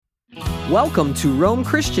Welcome to Rome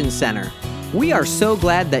Christian Center. We are so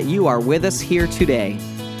glad that you are with us here today.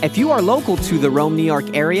 If you are local to the Rome, New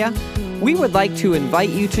York area, we would like to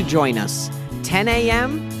invite you to join us 10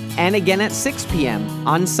 a.m. and again at 6 p.m.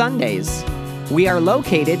 on Sundays. We are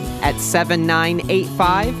located at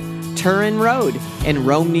 7985 Turin Road in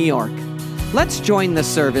Rome, New York. Let's join the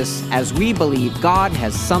service as we believe God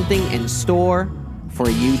has something in store for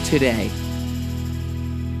you today.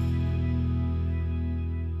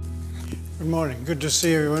 Good morning. Good to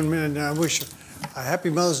see everyone, and I wish a happy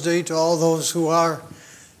Mother's Day to all those who are.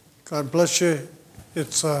 God bless you.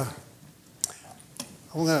 It's a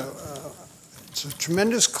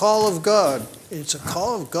tremendous call of God. It's a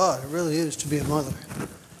call of God. It really is to be a mother,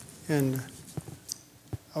 and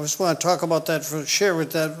I just want to talk about that, share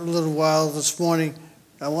with that a little while this morning.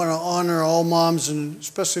 I want to honor all moms, and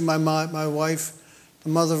especially my wife, the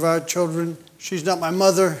mother of our children. She's not my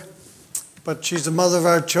mother, but she's the mother of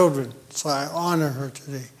our children. So I honor her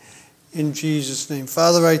today in Jesus' name.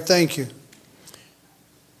 Father, I thank you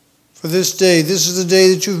for this day. This is the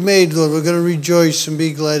day that you've made, Lord. We're going to rejoice and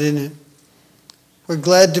be glad in it. We're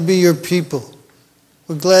glad to be your people.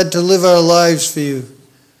 We're glad to live our lives for you,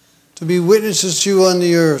 to be witnesses to you on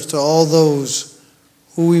the earth, to all those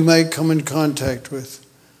who we might come in contact with.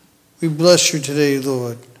 We bless you today,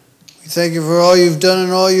 Lord. We thank you for all you've done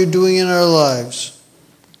and all you're doing in our lives.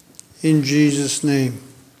 In Jesus' name.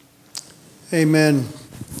 Amen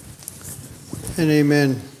and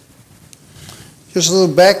amen. Just a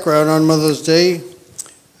little background on Mother's Day.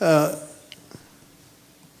 The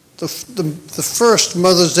first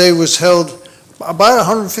Mother's Day was held about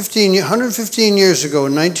 115 years ago,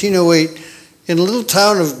 in 1908, in a little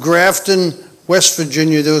town of Grafton, West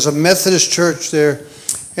Virginia. There was a Methodist church there,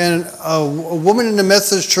 and a woman in the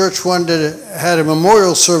Methodist church had a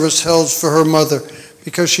memorial service held for her mother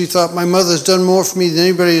because she thought, my mother's done more for me than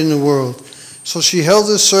anybody in the world. So she held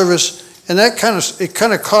this service, and it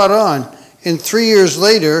kind of caught on. And 3 years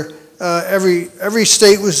later, every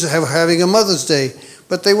state was having a Mother's Day,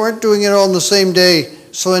 but they weren't doing it all on the same day.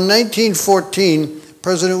 So in 1914,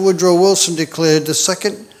 President Woodrow Wilson declared the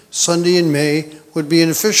second Sunday in May would be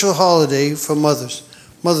an official holiday for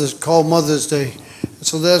mothers called Mother's Day. And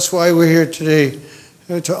so that's why we're here today,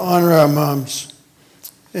 to honor our moms.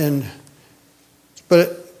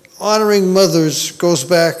 But honoring mothers goes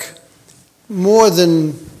back more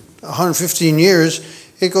than 115 years.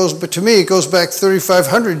 To me, it goes back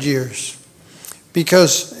 3,500 years.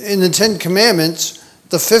 Because in the Ten Commandments,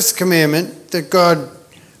 the fifth commandment that God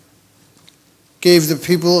gave the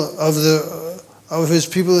people of his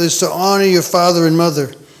people is to honor your father and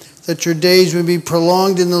mother, that your days may be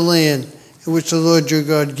prolonged in the land in which the Lord your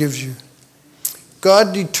God gives you.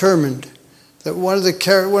 God determined that one of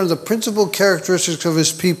the principal characteristics of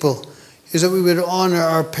his people is that we would honor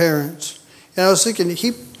our parents. And I was thinking,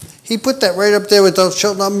 he put that right up there with thou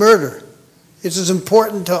shalt not murder. It's as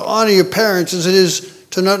important to honor your parents as it is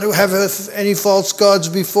to not have any false gods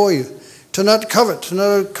before you, to not covet, to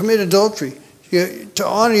not commit adultery. To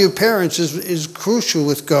honor your parents is crucial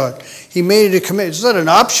with God. He made it a command. It's not an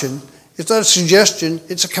option. It's not a suggestion.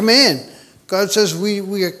 It's a command. God says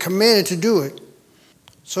we are commanded to do it.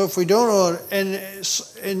 So if we don't honor, and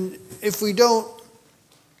if we don't,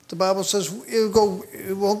 the Bible says it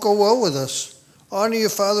won't go well with us. Honor your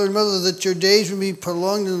father and mother that your days will be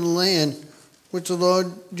prolonged in the land which the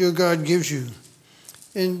Lord your God gives you.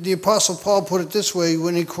 And the Apostle Paul put it this way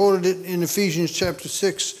when he quoted it in Ephesians chapter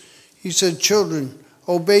 6. He said, children,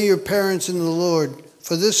 obey your parents in the Lord,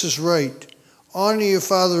 for this is right. Honor your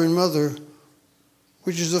father and mother,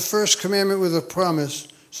 which is the first commandment with a promise,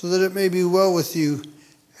 so that it may be well with you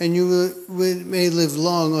and you may live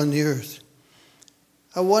long on the earth.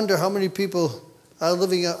 I wonder how many people are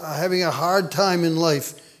having a hard time in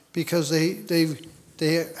life because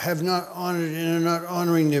they have not honored and are not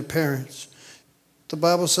honoring their parents. The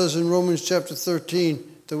Bible says in Romans chapter 13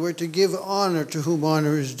 that we're to give honor to whom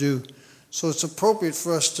honor is due. So it's appropriate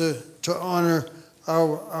for us to honor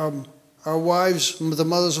our wives, the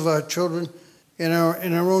mothers of our children, and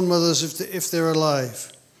our own mothers if they're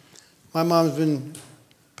alive. My mom's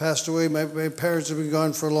passed away. My parents have been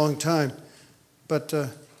gone for a long time, but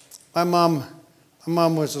my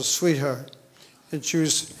mom was a sweetheart, and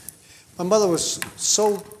my mother was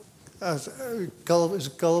so gullible. Is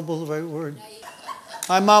gullible the right word?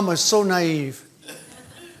 My mom was so naive.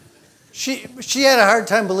 She had a hard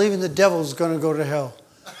time believing the devil's going to go to hell.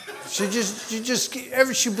 She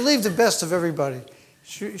believed the best of everybody.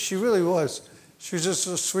 She really was. She was just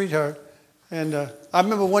a sweetheart. And I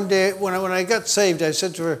remember one day when I got saved, I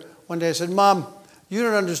said to her one day, I said, Mom, you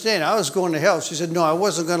don't understand. I was going to hell. She said, no, I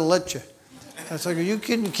wasn't going to let you. I was like, you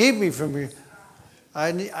couldn't keep me from here.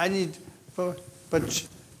 I need,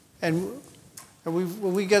 and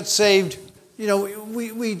when we got saved,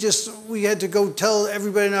 we had to go tell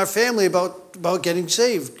everybody in our family about getting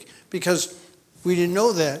saved because we didn't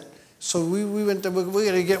know that. So we went there.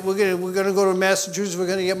 We're gonna go to Massachusetts. We're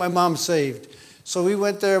gonna get my mom saved. So we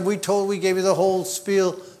went there. We gave her the whole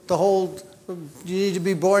spiel, you need to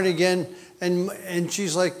be born again. And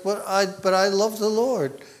she's like, but I love the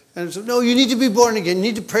Lord. And I said, no, you need to be born again. You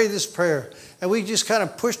need to pray this prayer. And we just kind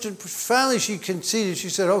of pushed it. Finally, she conceded. She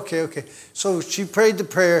said, okay. So she prayed the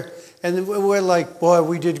prayer, and we're like, boy,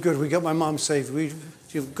 we did good. We got my mom saved.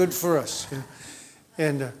 Good for us.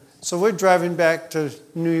 And so we're driving back to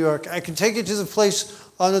New York. I could take you to the place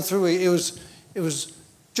on the thruway. It was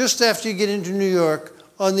just after you get into New York,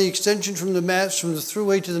 on the extension from the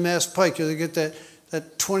thruway to the Mass Pike. You get that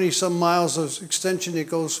 20-some miles of extension that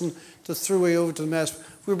goes from the thruway over to the Mass.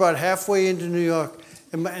 We were about halfway into New York,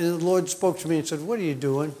 and the Lord spoke to me and said, what are you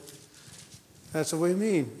doing? I said, what do you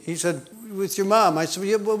mean? He said, with your mom. I said,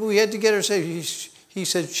 yeah, but we had to get her saved. He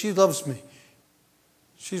said, she loves me.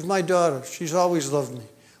 She's my daughter. She's always loved me.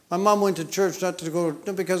 My mom went to church not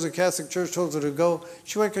because the Catholic Church told her to go.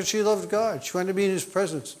 She went because she loved God. She wanted to be in His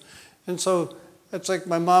presence. And so it's like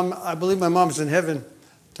my mom, I believe my mom's in heaven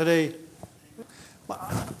today.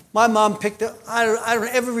 My mom picked up, I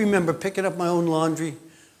don't ever remember picking up my own laundry,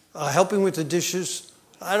 helping with the dishes.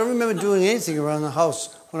 I don't remember doing anything around the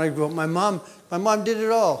house when I grew up. My mom did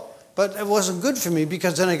it all. But it wasn't good for me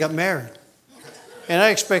because then I got married. And I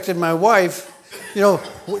expected my wife,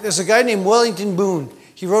 there's a guy named Wellington Boone.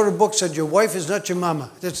 He wrote a book, said, your wife is not your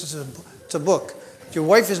mama. It's a book. Your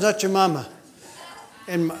wife is not your mama.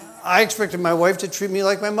 And I expected my wife to treat me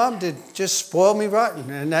like my mom did, just spoil me rotten,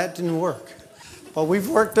 and that didn't work. But we've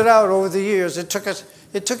worked it out over the years. It took us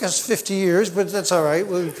 50 years, but that's all right.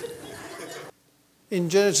 In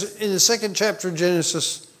the second chapter of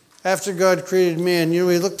Genesis, after God created man, He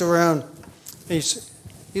looked around. He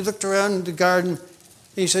looked around the garden. And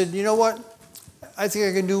he said, you know what? I think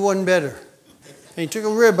I can do one better. And He took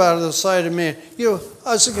a rib out of the side of man. I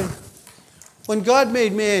was thinking, when God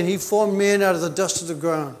made man, He formed man out of the dust of the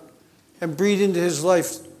ground and breathed into his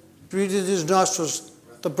life, breathed into his nostrils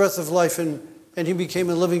the breath of life, and he became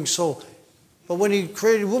a living soul. But when He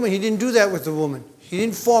created woman, He didn't do that with the woman. He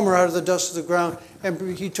didn't form her out of the dust of the ground,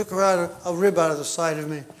 and He took her out a rib out of the side of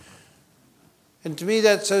man. And to me,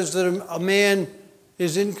 that says that a man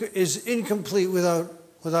is incomplete without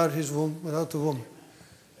the woman.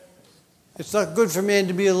 It's not good for man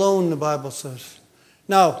to be alone, the Bible says.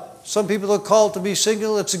 Now, some people are called to be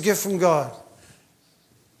single. It's a gift from God.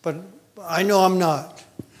 But I know I'm not.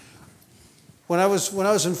 When I was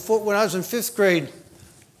in fifth grade,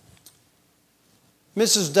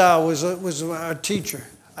 Mrs. Dow was our teacher.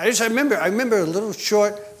 I remember a little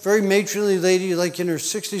short, very matronly lady, like in her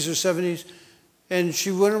 60s or 70s, and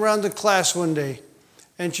she went around the class one day,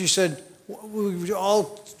 and she said, we were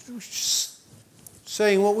all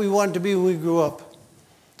saying what we wanted to be when we grew up.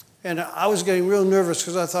 And I was getting real nervous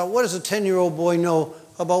because I thought, what does a 10-year-old boy know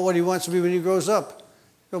about what he wants to be when he grows up?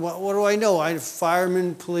 What do I know? I'm a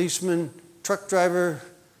fireman, policeman, truck driver,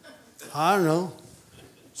 I don't know.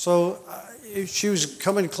 So she was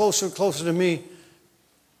coming closer and closer to me,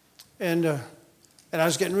 and I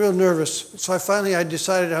was getting real nervous. So I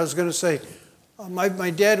decided I was going to say, my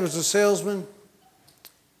dad was a salesman.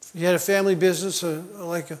 He had a family business, so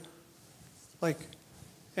I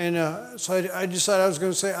decided I was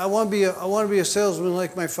going to say, I want to be a salesman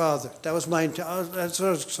like my father. That was my intent.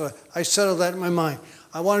 So I settled that in my mind.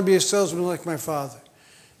 I want to be a salesman like my father.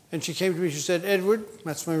 And she came to me. She said, Edward,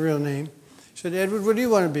 that's my real name. She said, Edward, what do you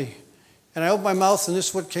want to be? And I opened my mouth, and this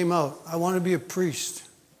is what came out. I want to be a priest.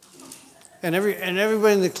 And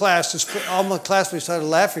everybody in the class, all my classmates started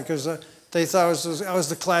laughing because they thought I was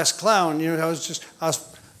the class clown. I was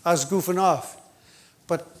goofing off.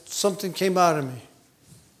 But something came out of me.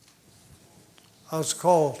 I was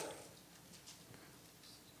called.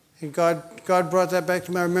 And God brought that back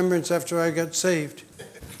to my remembrance after I got saved.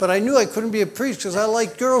 But I knew I couldn't be a priest because I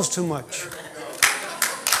liked girls too much.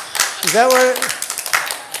 Is that what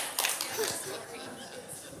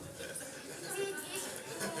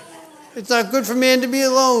It's not good for man to be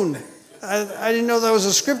alone. I didn't know that was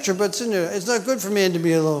a scripture, but it's in there. It's not good for man to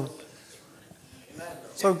be alone.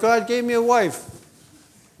 So God gave me a wife.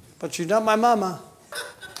 But she's not my mama.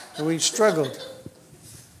 And we struggled.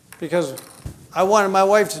 Because I wanted my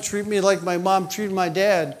wife to treat me like my mom treated my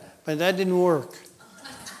dad, but that didn't work.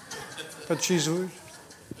 But she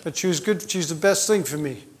was good. She's the best thing for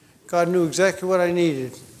me. God knew exactly what I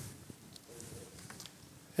needed.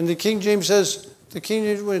 And the King James says, the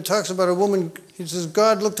King, when it talks about a woman, he says,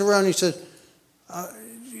 God looked around, he said,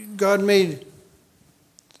 God made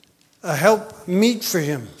a help meet for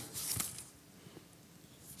him.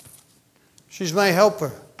 She's my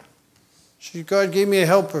helper. God gave me a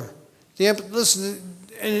helper. Listen,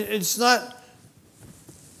 and it's not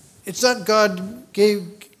God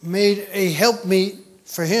made a helpmeet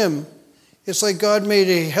for him. It's like God made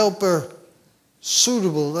a helper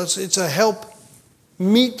suitable. It's a help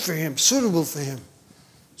meet for him, suitable for him.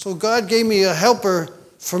 So God gave me a helper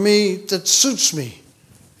for me that suits me.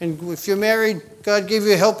 And if you're married, God gave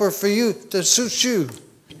you a helper for you that suits you.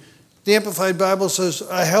 The Amplified Bible says,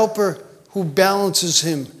 a helper who balances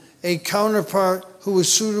him, a counterpart who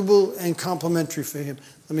is suitable and complementary for him.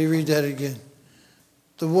 Let me read that again.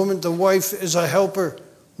 The wife is a helper,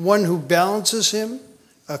 one who balances him,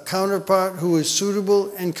 a counterpart who is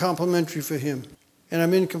suitable and complementary for him. And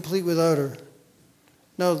I'm incomplete without her.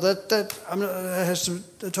 Now, that has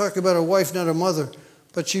to talk about a wife, not a mother,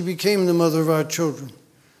 but she became the mother of our children.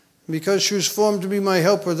 Because she was formed to be my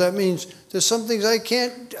helper, that means there's some things I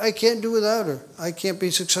can't do without her. I can't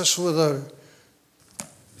be successful without her.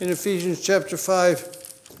 In Ephesians chapter 5,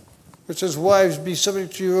 it says, wives, be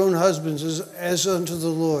subject to your own husbands as unto the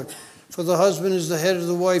Lord. For the husband is the head of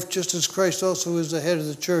the wife, just as Christ also is the head of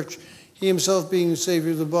the church, he himself being the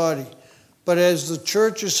Savior of the body. But as the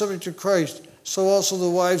church is subject to Christ, so also the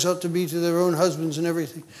wives ought to be to their own husbands and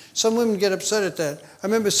everything. Some women get upset at that. I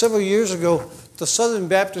remember several years ago, the Southern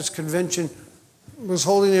Baptist Convention was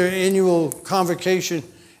holding their annual convocation,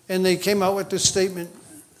 and they came out with this statement.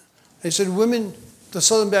 They said the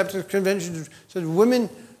Southern Baptist Convention said women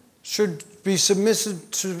should be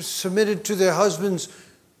submitted to their husbands'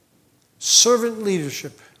 servant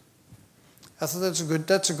leadership. I thought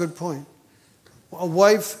that's a good point. A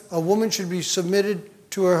woman should be submitted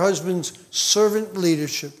to her husband's servant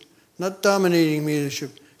leadership, not dominating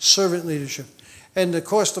leadership, servant leadership. And of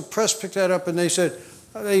course the press picked that up and they said,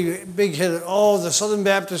 big-headed, the Southern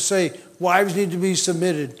Baptists say wives need to be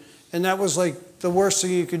submitted. And that was like the worst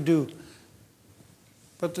thing you could do.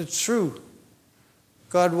 But it's true.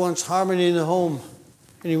 God wants harmony in the home,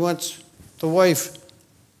 and he wants the wife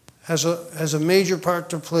has a major part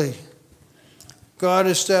to play. God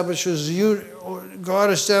establishes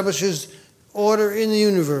order in the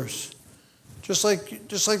universe. Just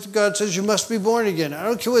like God says you must be born again. I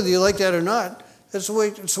don't care whether you like that or not. That's the way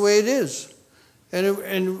it is.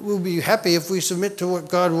 And we'll be happy if we submit to what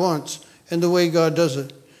God wants and the way God does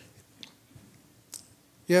it.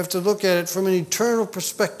 You have to look at it from an eternal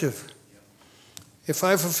perspective. If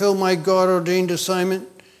I fulfill my God-ordained assignment,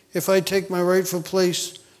 if I take my rightful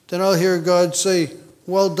place, then I'll hear God say,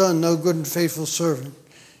 well done, thou good and faithful servant.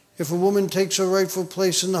 If a woman takes her rightful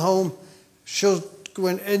place in the home,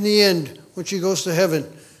 in the end, when she goes to heaven,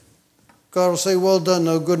 God will say, well done,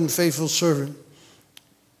 thou good and faithful servant.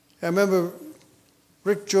 I remember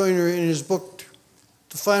Rick Joyner in his book,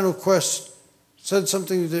 The Final Quest, said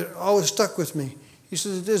something that always stuck with me. He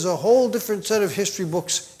said there's a whole different set of history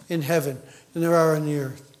books in heaven than there are on the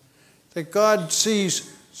earth. That God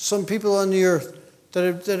sees some people on the earth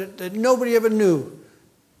that nobody ever knew.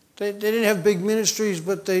 They didn't have big ministries,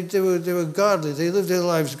 but they were godly. They lived their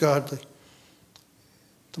lives godly.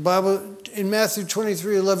 The Bible, in Matthew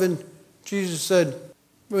 23:11, Jesus said,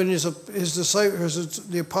 when his disciples,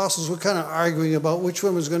 the apostles, were kind of arguing about which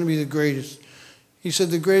one was going to be the greatest, he said,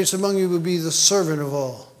 the greatest among you would be the servant of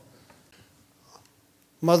all.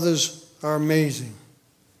 Mothers are amazing.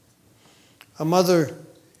 A mother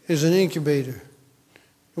is an incubator.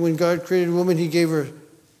 And when God created a woman, he gave her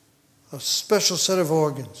a special set of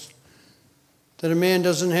organs that a man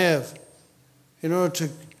doesn't have in order to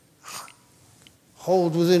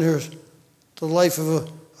hold within her the life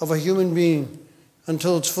of a human being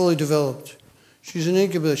until it's fully developed. She's an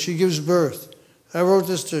incubator. She gives birth. I wrote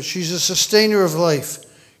this to her. She's a sustainer of life.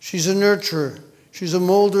 She's a nurturer. She's a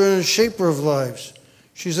molder and a shaper of lives.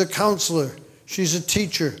 She's a counselor. She's a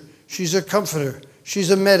teacher. She's a comforter.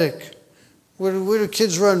 She's a medic. Where do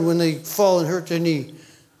kids run when they fall and hurt their knee?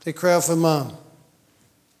 They cry out for mom.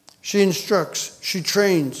 She instructs. She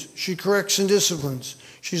trains. She corrects and disciplines.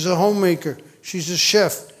 She's a homemaker. She's a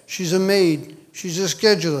chef. She's a maid. She's a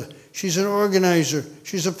scheduler. She's an organizer.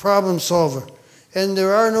 She's a problem solver. And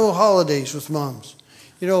there are no holidays with moms.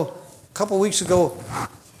 You know, a couple weeks ago,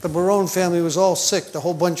 the Barone family was all sick, the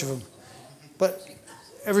whole bunch of them. But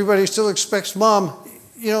everybody still expects mom,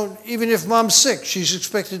 even if mom's sick, she's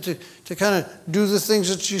expected to kind of do the things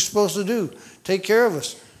that she's supposed to do, take care of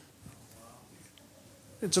us.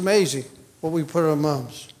 It's amazing what we put on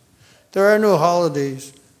moms. There are no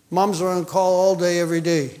holidays. Moms are on call all day, every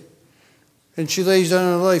day. And she lays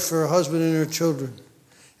down her life for her husband and her children.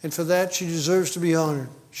 And for that, she deserves to be honored.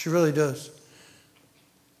 She really does.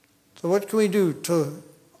 So what can we do to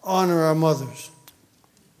honor our mothers?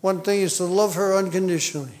 One thing is to love her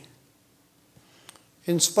unconditionally,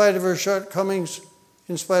 in spite of her shortcomings,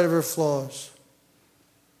 in spite of her flaws.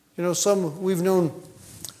 You know, we've known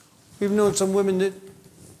some women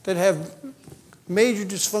that have major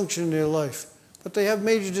dysfunction in their life, but they have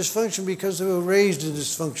major dysfunction because they were raised in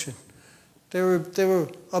dysfunction. They were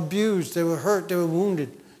abused, they were hurt, they were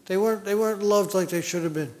wounded. They weren't loved like they should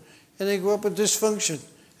have been. And they grew up with dysfunction.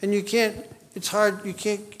 And it's hard, you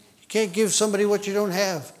can't give somebody what you don't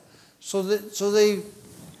have. So they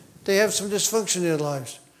have some dysfunction in their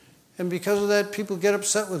lives. And because of that, people get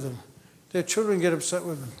upset with them. Their children get upset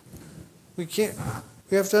with them. We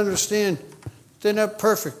have to understand they're not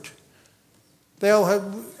perfect.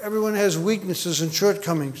 Everyone has weaknesses and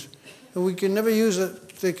shortcomings. And they can never use that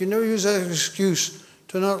as an excuse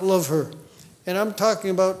to not love her. And I'm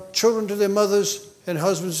talking about children to their mothers and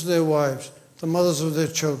husbands to their wives, the mothers of their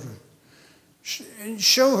children.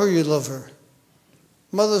 Show her you love her.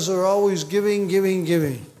 Mothers are always giving, giving,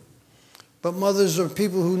 giving. But mothers are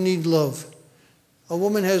people who need love. A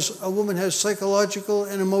woman has psychological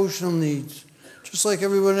and emotional needs, just like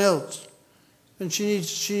everyone else. And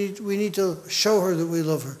we need to show her that we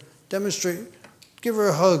love her. Demonstrate, give her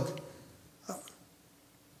a hug.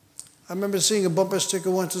 I remember seeing a bumper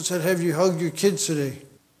sticker once that said, "Have you hugged your kids today?"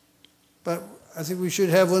 But I think we should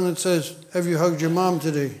have one that says, "Have you hugged your mom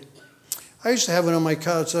today?" I used to have one on my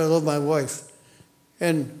car that said, "I love my wife."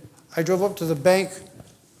 And I drove up to the bank.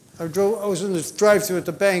 I was in the drive-thru at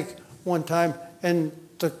the bank one time, and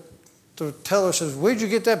the teller says, "Where'd you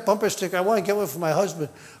get that bumper sticker? I want to get one for my husband."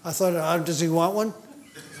 I thought, does he want one?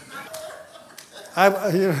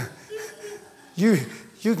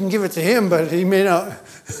 You can give it to him, but he may not.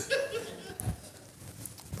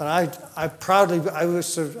 But I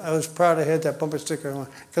was proud I had that bumper sticker on,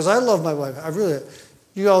 because I love my wife.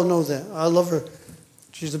 You all know that. I love her.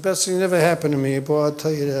 She's the best thing that ever happened to me, boy, I'll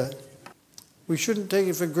tell you that. We shouldn't take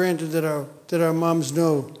it for granted that our moms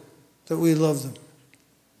know that we love them.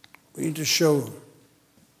 We need to show them.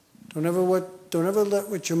 Don't ever let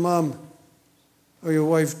what your mom or your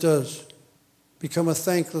wife does become a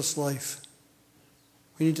thankless life.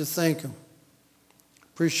 We need to thank them,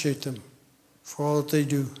 appreciate them for all that they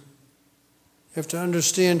do. You have to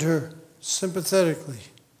understand her sympathetically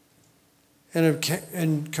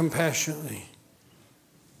and compassionately.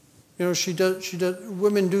 You know,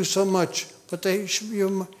 women do so much, but your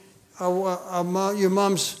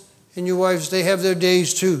moms and your wives, they have their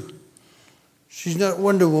days too. She's not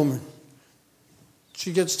Wonder Woman.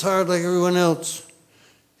 She gets tired like everyone else.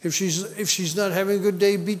 If she's not having a good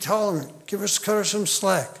day, be tolerant. Cut her some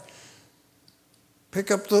slack.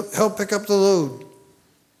 Help pick up the load.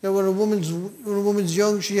 You know, when a woman's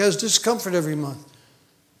young, she has discomfort every month.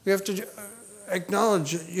 We have to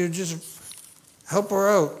acknowledge it. You just help her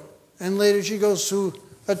out. And later she goes through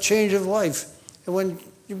a change of life. And when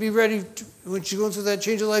she's going through that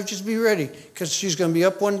change of life, just be ready. Because she's going to be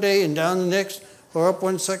up one day and down the next, or up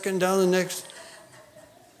one second, down the next.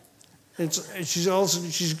 And she's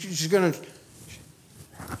going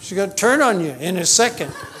to turn on you in a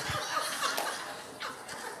second.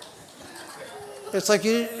 It's like,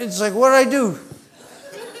 what did I do?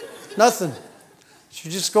 Nothing.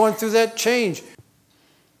 She's just going through that change.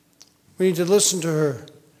 We need to listen to her.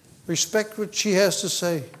 Respect what she has to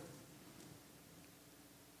say.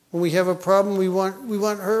 When we have a problem, we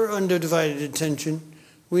want her undivided attention.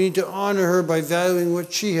 We need to honor her by valuing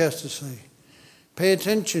what she has to say. Pay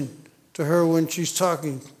attention to her when she's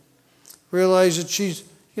talking. Realize that she's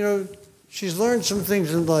learned some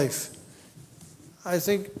things in life. I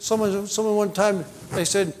think someone one time, they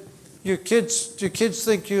said, your kids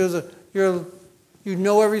think you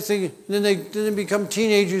know everything, and then they become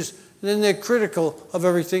teenagers, and then they're critical of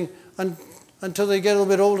everything until they get a little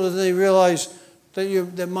bit older, and they realize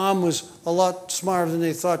that mom was a lot smarter than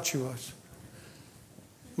they thought she was.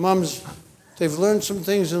 Moms, they've learned some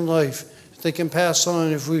things in life that they can pass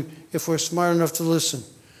on if we're smart enough to listen.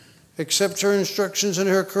 Accept her instructions and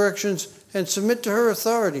her corrections, and submit to her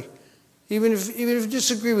authority. Even if you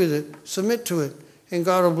disagree with it, submit to it, and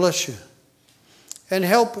God will bless you. And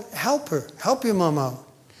help her. Help your mom out.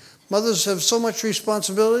 Mothers have so much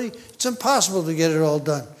responsibility, it's impossible to get it all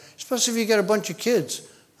done, especially if you got a bunch of kids.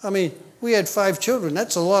 I mean, we had 5 children.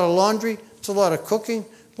 That's a lot of laundry. It's a lot of cooking,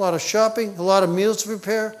 a lot of shopping, a lot of meals to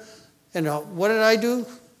prepare. And what did I do?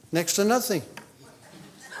 Next to nothing.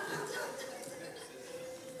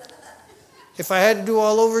 If I had to do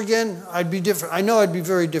all over again, I'd be different. I know I'd be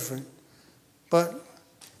very different. But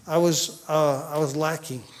I was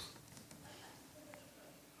lacking.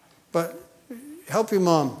 But help your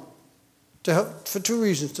mom for two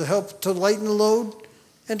reasons: to help to lighten the load,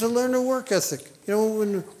 and to learn her work ethic. You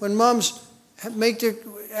know, when moms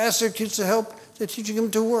ask their kids to help, they're teaching them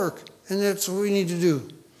to work, and that's what we need to do.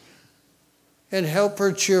 And help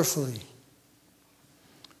her cheerfully.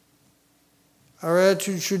 Our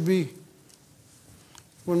attitude should be,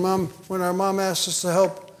 when our mom asks us to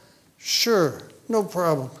help, sure, no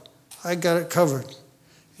problem, I got it covered.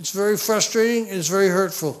 It's very frustrating and it's very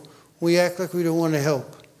hurtful. We act like we don't want to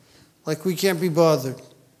help, like we can't be bothered.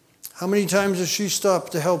 How many times has she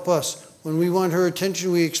stopped to help us? When we want her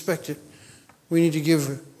attention, we expect it. We need to give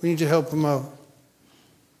her. We need to help them out.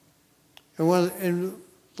 And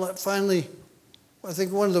finally, I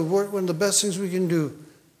think one of the best things we can do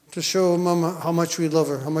to show Mama how much we love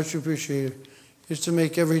her, how much we appreciate her, is to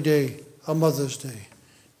make every day a Mother's Day.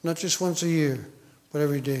 Not just once a year, but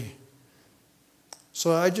every day.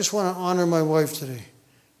 So I just want to honor my wife today,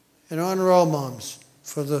 and honor all moms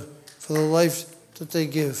for the life that they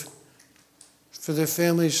give, for their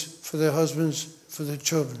families, for their husbands, for their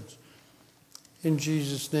children. In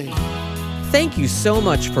Jesus' name. Thank you so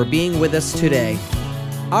much for being with us today.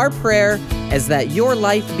 Our prayer is that your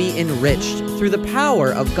life be enriched through the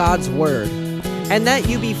power of God's Word, and that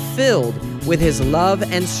you be filled with His love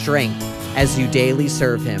and strength as you daily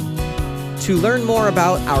serve Him. To learn more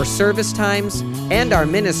about our service times and our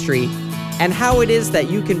ministry, and how it is that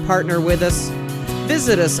you can partner with us,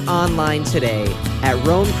 visit us online today at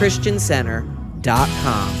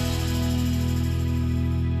RomeChristianCenter.com.